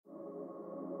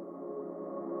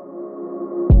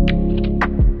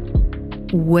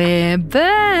We're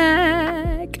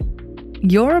back!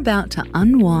 You're about to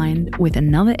unwind with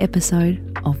another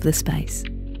episode of The Space.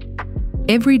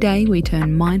 Every day we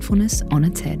turn mindfulness on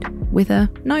its head with a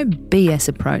no BS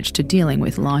approach to dealing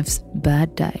with life's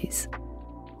bad days.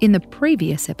 In the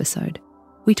previous episode,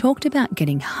 we talked about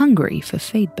getting hungry for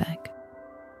feedback.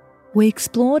 We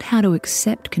explored how to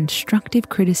accept constructive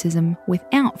criticism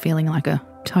without feeling like a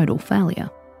total failure.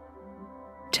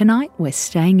 Tonight we're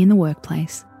staying in the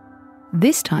workplace.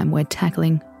 This time we're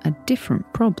tackling a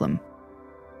different problem.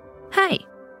 Hey,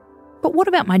 but what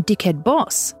about my dickhead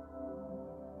boss?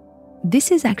 This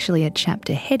is actually a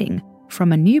chapter heading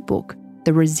from a new book,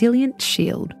 The Resilient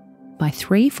Shield, by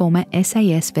 3 former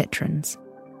SAS veterans,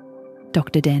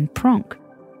 Dr. Dan Pronk,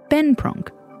 Ben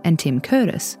Pronk, and Tim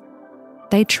Curtis.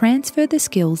 They transfer the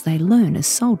skills they learn as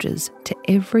soldiers to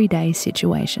everyday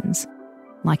situations,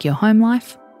 like your home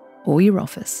life or your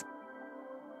office.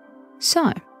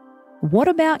 So, what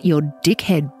about your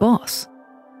dickhead boss?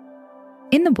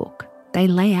 In the book, they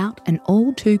lay out an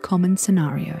all too common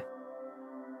scenario.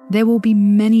 There will be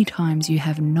many times you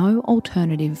have no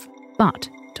alternative but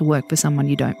to work for someone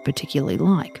you don't particularly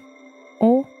like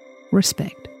or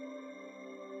respect.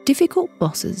 Difficult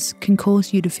bosses can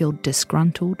cause you to feel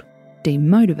disgruntled,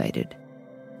 demotivated,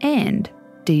 and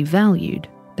devalued,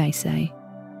 they say.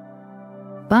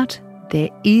 But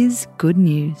there is good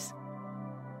news.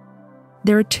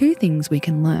 There are 2 things we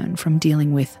can learn from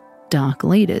dealing with dark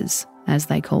leaders, as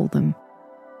they call them.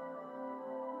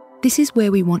 This is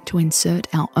where we want to insert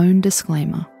our own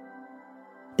disclaimer.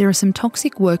 There are some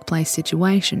toxic workplace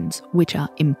situations which are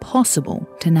impossible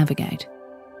to navigate.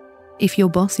 If your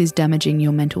boss is damaging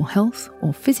your mental health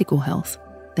or physical health,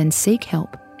 then seek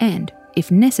help and,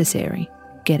 if necessary,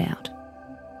 get out.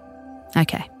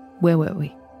 Okay, where were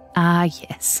we?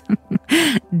 Yes.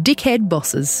 Dickhead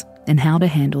bosses and how to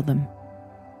handle them.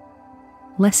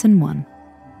 Lesson 1.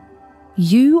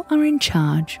 You are in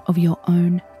charge of your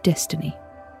own destiny.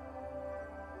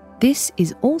 This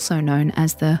is also known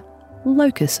as the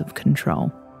locus of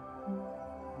control.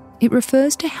 It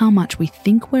refers to how much we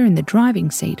think we're in the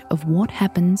driving seat of what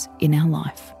happens in our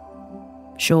life.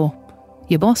 Sure,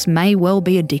 your boss may well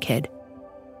be a dickhead,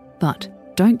 but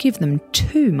don't give them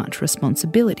too much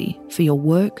responsibility for your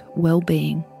work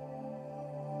well-being.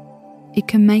 It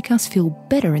can make us feel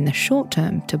better in the short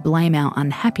term to blame our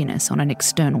unhappiness on an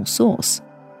external source,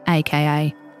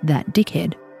 aka that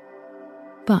dickhead.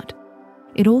 But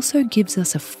it also gives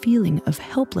us a feeling of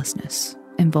helplessness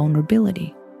and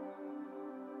vulnerability.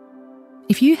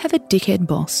 If you have a dickhead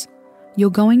boss, you're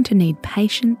going to need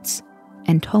patience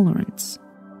and tolerance.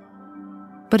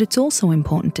 But it's also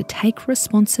important to take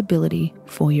responsibility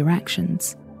for your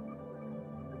actions.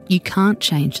 You can't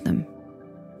change them.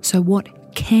 So what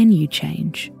can you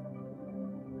change?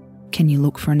 Can you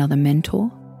look for another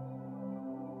mentor?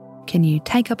 Can you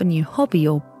take up a new hobby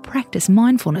or practice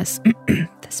mindfulness? The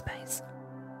space.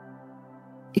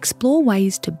 Explore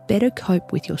ways to better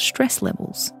cope with your stress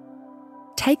levels.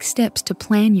 Take steps to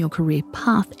plan your career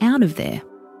path out of there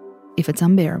if it's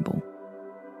unbearable.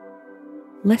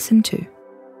 Lesson 2.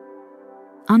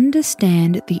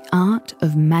 Understand the art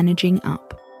of managing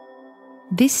up.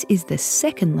 This is the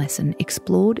second lesson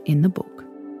explored in the book.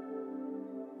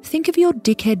 Think of your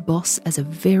dickhead boss as a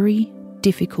very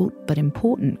difficult but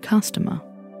important customer.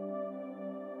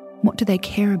 What do they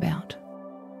care about?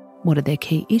 What are their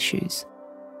key issues?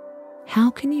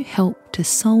 How can you help to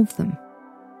solve them?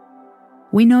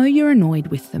 We know you're annoyed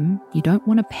with them, you don't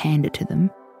want to pander to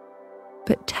them,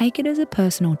 but take it as a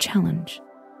personal challenge,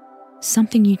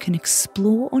 something you can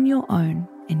explore on your own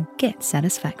and get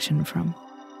satisfaction from.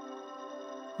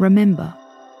 Remember,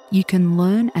 you can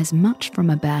learn as much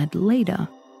from a bad leader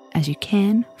as you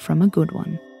can from a good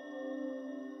one.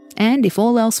 And if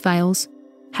all else fails,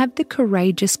 have the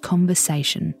courageous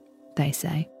conversation, they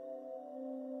say.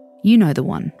 You know the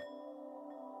one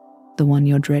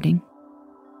you're dreading.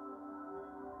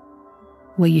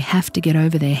 Where you have to get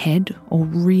over their head or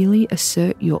really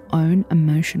assert your own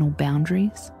emotional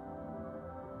boundaries.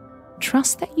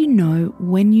 Trust that you know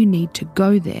when you need to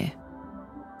go there.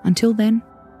 Until then,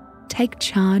 take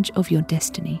charge of your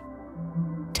destiny.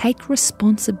 Take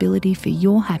responsibility for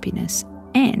your happiness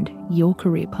and your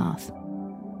career path.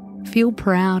 Feel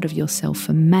proud of yourself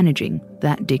for managing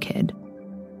that dickhead.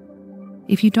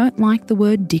 If you don't like the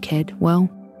word dickhead, well,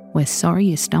 we're sorry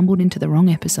you stumbled into the wrong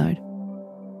episode.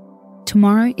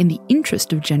 Tomorrow, in the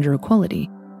interest of gender equality,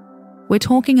 we're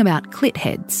talking about clit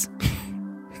heads.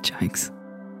 Jokes.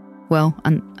 Well,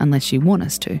 unless you want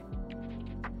us to.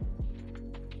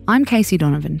 I'm Casey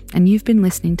Donovan, and you've been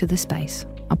listening to The Space,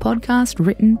 a podcast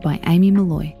written by Amy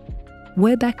Malloy.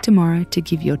 We're back tomorrow to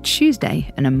give your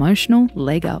Tuesday an emotional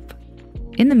leg up.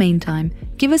 In the meantime,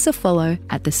 give us a follow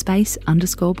at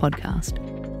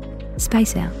 @thespace_podcast.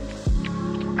 Space out.